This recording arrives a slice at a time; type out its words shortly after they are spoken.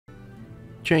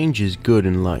Change is good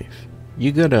in life.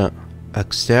 You gotta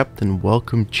accept and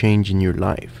welcome change in your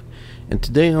life. And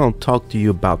today I'll talk to you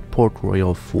about Port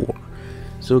Royale 4.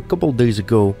 So a couple days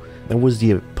ago, there was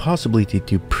the possibility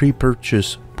to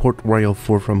pre-purchase Port Royale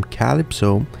 4 from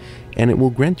Calypso, and it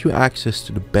will grant you access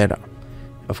to the beta.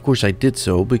 Of course I did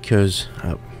so because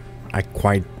I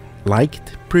quite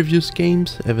liked previous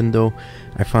games, even though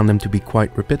I found them to be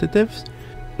quite repetitive.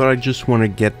 But I just want to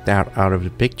get that out of the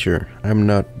picture. I'm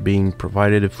not being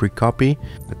provided a free copy.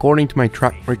 According to my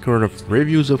track record of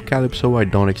reviews of Calypso, I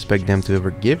don't expect them to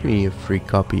ever give me a free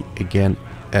copy again,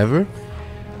 ever.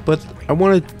 But I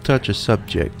wanted to touch a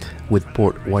subject with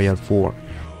Port Royale 4.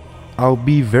 I'll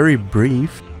be very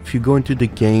brief. If you go into the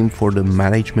game for the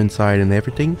management side and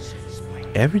everything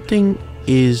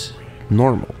is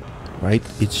normal, right?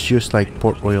 It's just like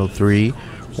Port Royale 3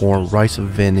 or Rise of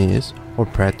Venice or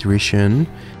Patrician.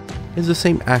 It's the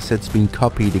same assets being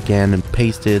copied again and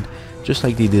pasted just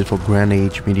like they did for Grand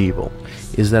Age Medieval.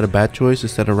 Is that a bad choice?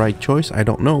 Is that a right choice? I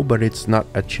don't know, but it's not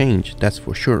a change, that's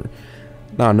for sure.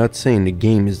 Now, I'm not saying the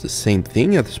game is the same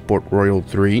thing as Port Royale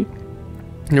 3.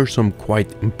 There's some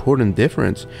quite important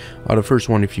difference. The first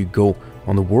one, if you go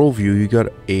on the world view, you got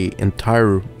a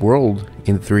entire world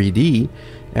in 3D,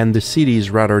 and the cities,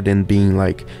 rather than being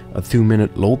like a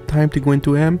 2-minute load time to go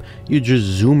into M, you just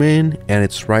zoom in and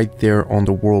it's right there on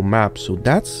the world map. So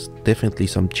that's definitely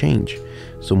some change,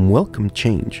 some welcome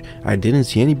change. I didn't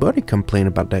see anybody complain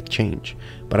about that change,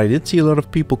 but I did see a lot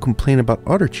of people complain about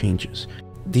other changes.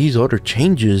 These other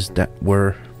changes that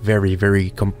were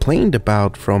very complained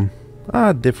about from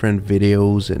different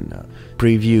videos and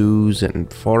previews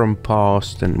and forum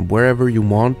posts and wherever you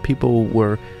want, people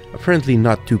were apparently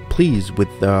not too pleased with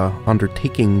the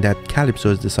undertaking that Calypso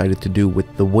has decided to do with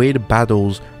the way the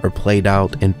battles are played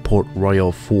out in Port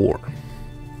Royale 4.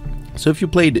 So if you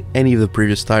played any of the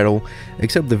previous title,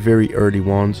 except the very early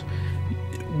ones,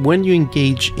 when you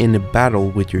engage in a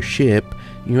battle with your ship,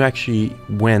 you actually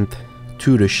went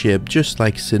to the ship just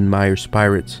like Sid Meier's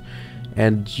Pirates,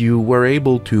 and you were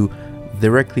able to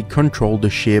directly control the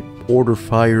ship, order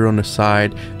fire on the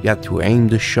side, you had to aim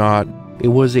the shot. It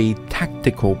was a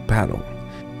tactical battle,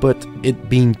 but it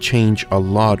being changed a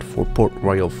lot for Port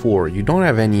Royale 4. You don't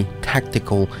have any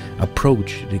tactical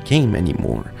approach to the game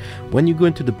anymore. When you go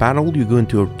into the battle, you go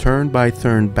into a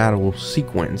turn-by-turn battle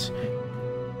sequence.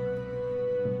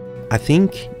 I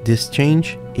think this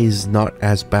change is not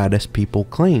as bad as people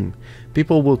claim.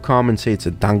 People will come and say it's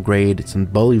a downgrade, it's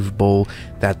unbelievable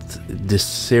that this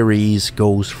series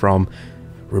goes from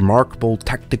remarkable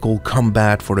tactical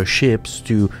combat for the ships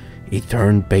to a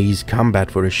turn-based combat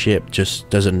for the ship. Just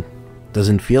doesn't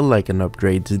feel like an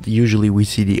upgrade. Usually we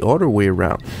see the other way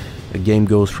around. The game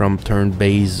goes from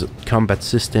turn-based combat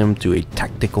system to a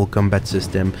tactical combat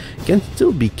system. It can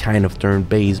still be kind of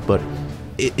turn-based, but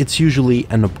it's usually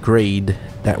an upgrade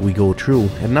that we go through.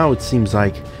 And now it seems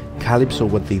like Calypso,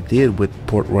 what they did with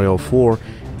Port Royale 4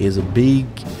 is a big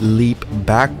leap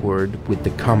backward with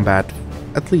the combat,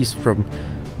 at least from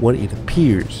what it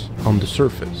appears on the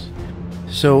surface.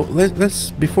 So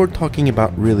let's before talking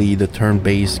about really the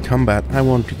turn-based combat, I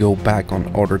want to go back on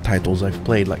other titles I've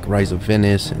played, like Rise of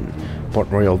Venice and Port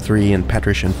Royale 3 and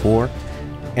Patrician 4,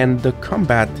 and the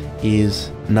combat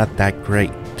is not that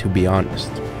great, to be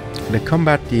honest. The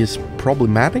combat is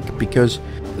problematic because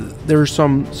there are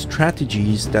some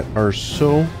strategies that are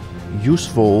so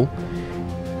useful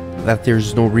that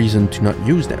there's no reason to not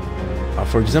use them.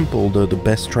 For example, the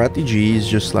best strategy is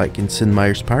just like in Sid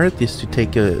Meier's Pirate, is to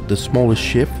take the smallest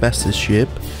ship, fastest ship,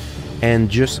 and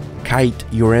just kite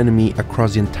your enemy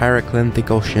across the entire Atlantic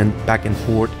Ocean back and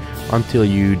forth until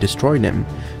you destroy them.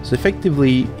 So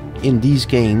effectively, in these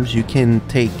games, you can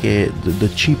take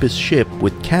the cheapest ship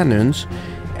with cannons,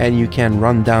 and you can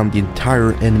run down the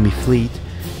entire enemy fleet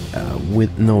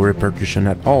with no repercussion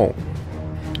at all.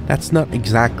 That's not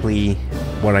exactly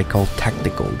what I call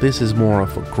tactical. This is more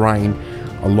of a grind,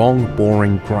 a long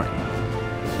boring grind.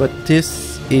 But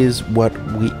this is what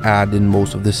we had in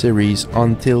most of the series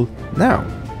until now.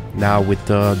 Now with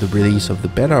the release of the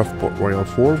beta of Port Royale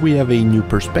 4, we have a new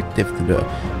perspective to the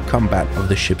combat of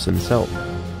the ships themselves.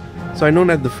 So I know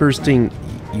that the first thing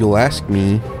you'll ask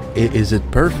me, is it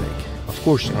perfect? Of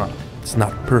course not. It's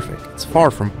not perfect. It's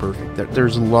far from perfect.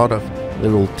 There's a lot of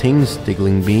little things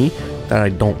tickling me that I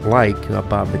don't like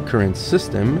about the current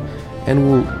system,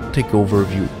 and we'll take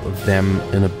overview of them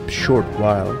in a short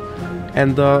while.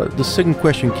 And the second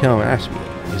question Cal asked me,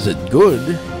 is it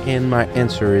good? And my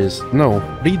answer is no.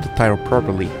 Read the title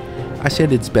properly. I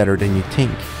said it's better than you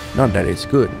think, not that it's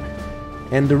good.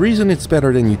 And the reason it's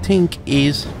better than you think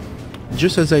is,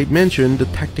 just as I mentioned, the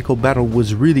tactical battle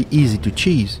was really easy to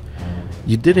cheese.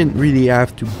 You didn't really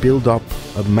have to build up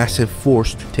a massive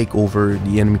force to take over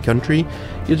the enemy country.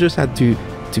 You just had to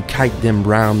kite them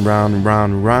round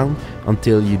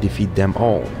until you defeat them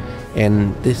all.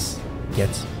 And this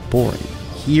gets boring.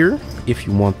 Here, if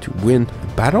you want to win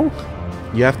a battle,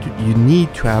 you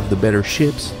need to have the better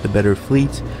ships, the better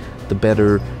fleets, the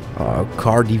better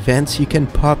card events you can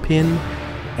pop in,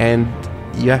 and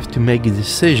you have to make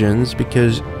decisions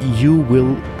because you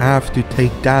will have to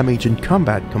take damage in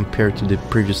combat compared to the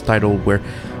previous title where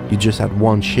you just had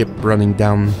one ship running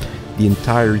down the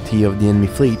entirety of the enemy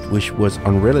fleet, which was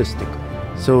unrealistic.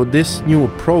 So this new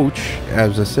approach,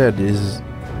 as I said, is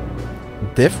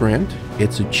different.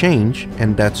 It's a change,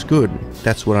 and that's good.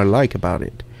 That's what I like about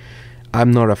it.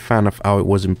 I'm not a fan of how it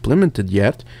was implemented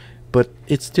yet, but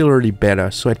it's still early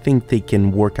beta, so I think they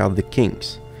can work out the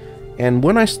kinks. And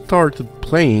when I started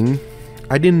playing,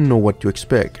 I didn't know what to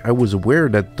expect. I was aware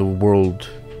that the world,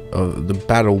 the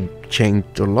battle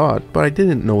changed a lot, but I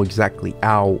didn't know exactly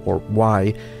how or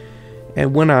why.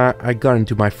 And when I got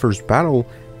into my first battle,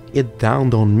 it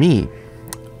dawned on me.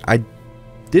 I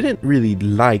didn't really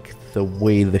like the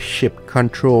way the ship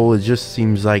control. It just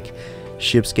seems like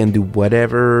ships can do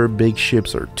whatever, big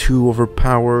ships are too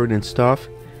overpowered and stuff.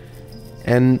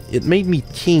 And it made me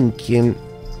think, and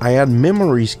I had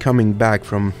memories coming back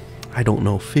from, I don't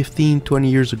know, 15, 20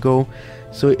 years ago.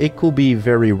 So it could be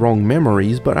very wrong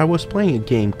memories, but I was playing a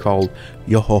game called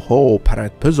Yo-Ho-Ho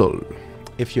Pirate Puzzle.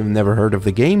 If you've never heard of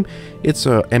the game, it's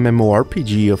a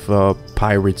MMORPG of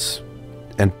pirates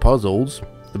and puzzles,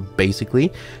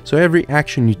 basically. So every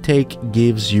action you take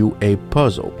gives you a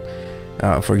puzzle.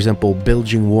 For example,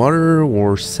 bilging water,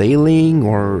 or sailing,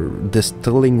 or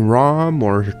distilling rum,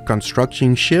 or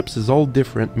constructing ships is all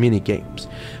different mini games.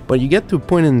 But you get to a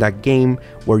point in that game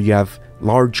where you have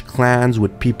large clans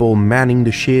with people manning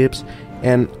the ships,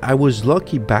 and I was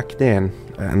lucky back then,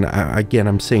 and again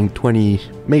I'm saying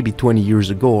maybe 20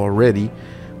 years ago already,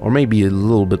 or maybe a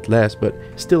little bit less, but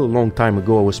still a long time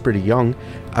ago. I was pretty young.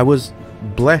 I was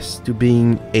blessed to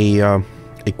being a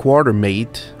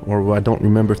quartermate, or I don't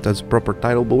remember if that's a proper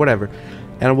title, but whatever,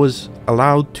 and I was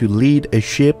allowed to lead a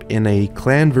ship in a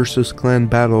clan versus clan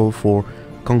battle for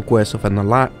conquest of an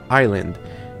island.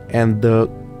 And the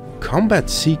combat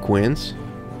sequence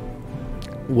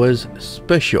was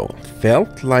special,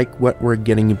 felt like what we're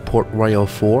getting in Port Royale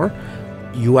 4.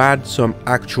 You add some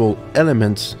actual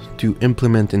elements to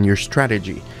implement in your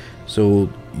strategy. So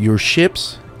your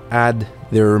ships add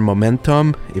their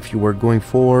momentum. If you were going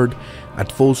forward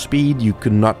at full speed, you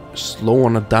could not slow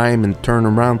on a dime and turn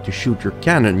around to shoot your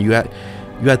cannon. You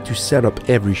had to set up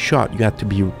every shot. You had to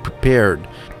be prepared.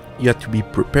 You had to be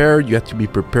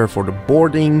prepared for the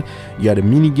boarding. You had a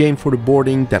mini game for the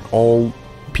boarding that all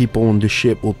people on the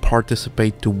ship will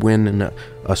participate to win in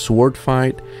a sword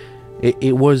fight.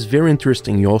 It was very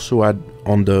interesting. You also had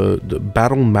on the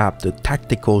battle map, the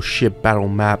tactical ship battle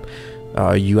map,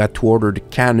 you had to order the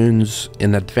cannons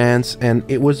in advance, and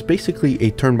it was basically a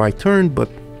turn by turn but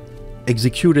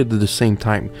executed at the same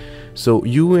time. So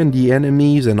you and the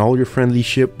enemies and all your friendly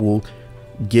ship will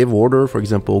give order. For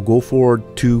example, go forward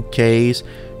 2Ks,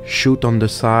 shoot on the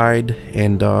side,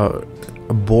 and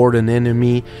board an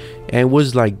enemy, and it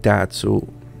was like that. So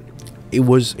it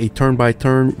was a turn by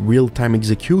turn real-time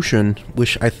execution,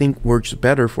 which I think works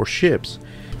better for ships.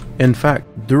 In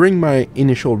fact, during my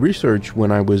initial research,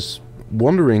 when I was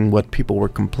wondering what people were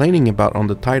complaining about on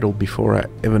the title before I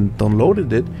even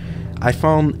downloaded it, I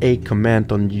found a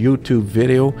comment on YouTube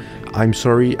video. I'm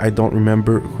sorry, I don't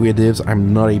remember who it is.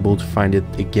 I'm not able to find it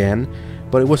again,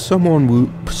 but it was someone who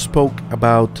spoke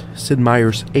about Sid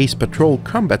Meier's Ace Patrol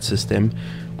combat system,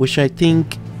 which I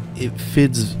think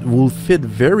will fit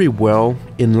very well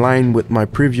in line with my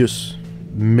previous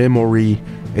memory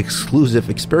exclusive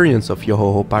experience of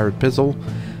Yo-Ho-Ho Pirate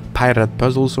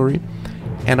Puzzle, sorry.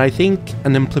 And I think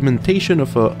an implementation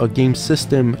of a game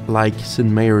system like Sid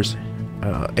Meier's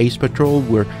Ace Patrol,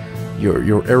 where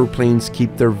your airplanes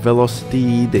keep their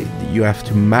velocity, you have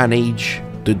to manage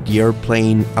the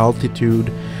airplane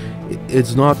altitude.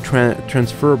 It's not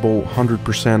transferable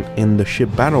 100% in the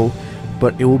ship battle,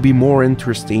 but it will be more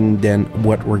interesting than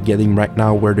what we're getting right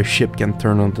now, where the ship can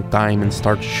turn on the dime and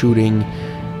start shooting.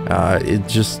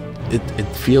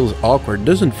 It feels awkward. It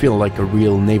doesn't feel like a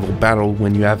real naval battle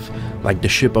when you have like the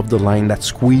ship of the line that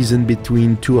squeeze in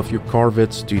between two of your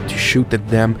corvettes to shoot at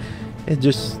them. It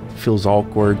just feels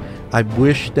awkward. I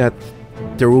wish that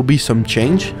there will be some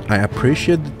change. I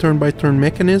appreciate the turn-by-turn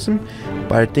mechanism,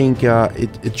 but I think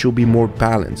it should be more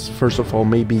balanced. First of all,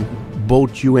 maybe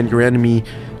both you and your enemy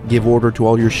give order to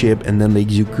all your ship and then they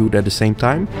execute at the same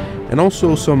time, and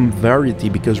also some variety,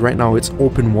 because right now it's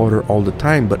open water all the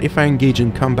time, but if I engage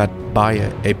in combat by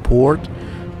a port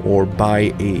or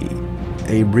by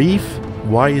a reef,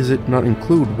 why is it not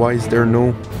included? Why is there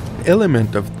no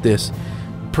element of this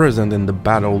present in the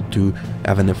battle to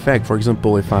have an effect? For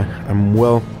example, if I'm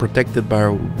well protected by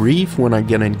a reef when I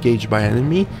get engaged by an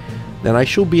enemy, then I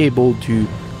should be able to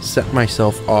set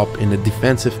myself up in a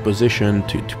defensive position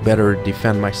to better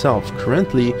defend myself.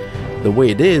 Currently, the way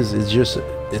it is just,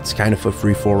 it's kind of a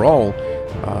free-for-all.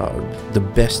 The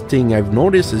best thing I've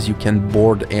noticed is you can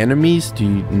board enemies to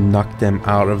knock them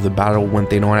out of the battle when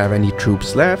they don't have any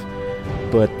troops left,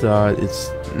 but it's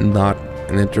not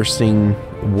an interesting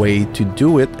way to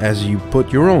do it, as you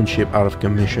put your own ship out of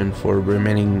commission for the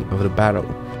remaining of the battle.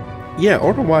 Yeah,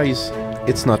 otherwise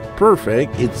it's not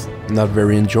perfect, it's not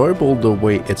very enjoyable the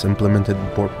way it's implemented in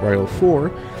Port Royale 4,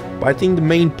 but I think the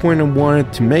main point I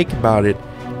wanted to make about it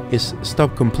is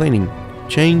stop complaining.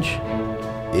 Change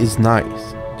is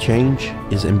nice, change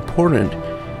is important,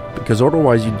 because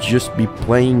otherwise you'd just be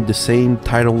playing the same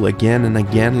title again and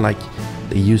again like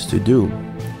they used to do.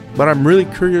 But I'm really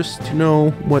curious to know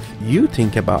what you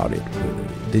think about it.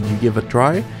 Did you give a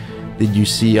try? Did you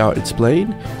see how it's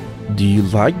played? Do you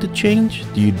like the change?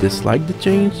 Do you dislike the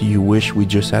change? Do you wish we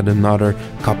just had another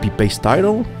copy-paste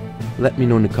title? Let me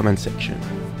know in the comment section.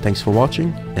 Thanks for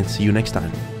watching and see you next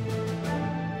time.